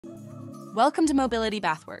Welcome to Mobility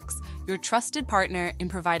Bathworks, your trusted partner in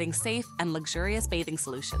providing safe and luxurious bathing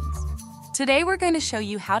solutions. Today we're going to show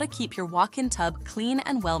you how to keep your walk-in tub clean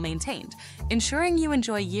and well-maintained, ensuring you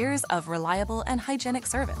enjoy years of reliable and hygienic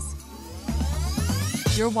service.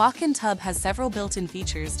 Your walk-in tub has several built-in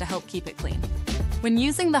features to help keep it clean. When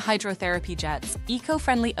using the Hydrotherapy jets,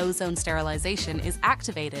 eco-friendly ozone sterilization is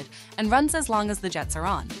activated and runs as long as the jets are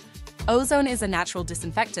on. Ozone is a natural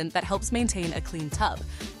disinfectant that helps maintain a clean tub.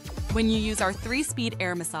 When you use our 3-speed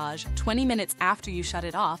air massage 20 minutes after you shut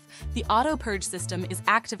it off, the auto purge system is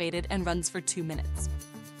activated and runs for 2 minutes.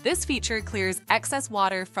 This feature clears excess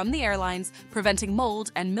water from the air lines, preventing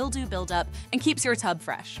mold and mildew buildup, and keeps your tub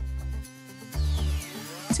fresh.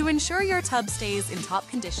 To ensure your tub stays in top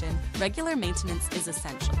condition, regular maintenance is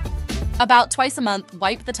essential. About twice a month,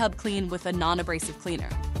 wipe the tub clean with a non-abrasive cleaner.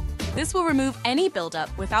 This will remove any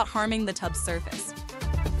buildup without harming the tub's surface.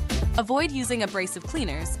 Avoid using abrasive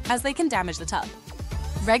cleaners, as they can damage the tub.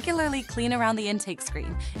 Regularly clean around the intake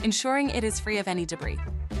screen, ensuring it is free of any debris.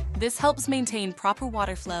 This helps maintain proper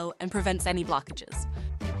water flow and prevents any blockages.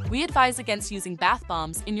 We advise against using bath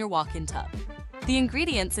bombs in your walk-in tub. The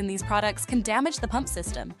ingredients in these products can damage the pump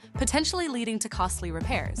system, potentially leading to costly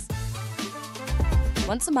repairs.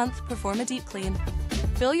 Once a month, perform a deep clean.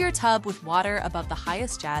 Fill your tub with water above the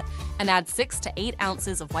highest jet and add 6 to 8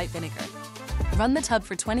 ounces of white vinegar. Run the tub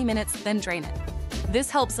for 20 minutes, then drain it. This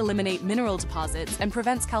helps eliminate mineral deposits and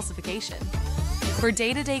prevents calcification. For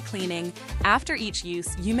day-to-day cleaning, after each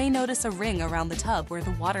use, you may notice a ring around the tub where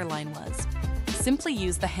the water line was. Simply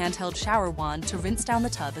use the handheld shower wand to rinse down the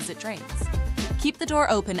tub as it drains. Keep the door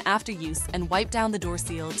open after use and wipe down the door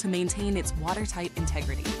seal to maintain its watertight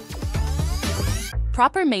integrity.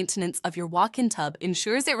 Proper maintenance of your walk-in tub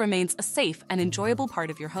ensures it remains a safe and enjoyable part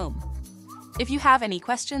of your home. If you have any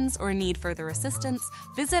questions or need further assistance,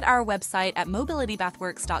 visit our website at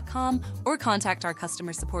mobilitybathworks.com or contact our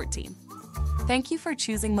customer support team. Thank you for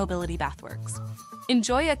choosing Mobility Bathworks.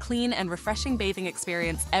 Enjoy a clean and refreshing bathing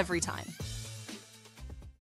experience every time.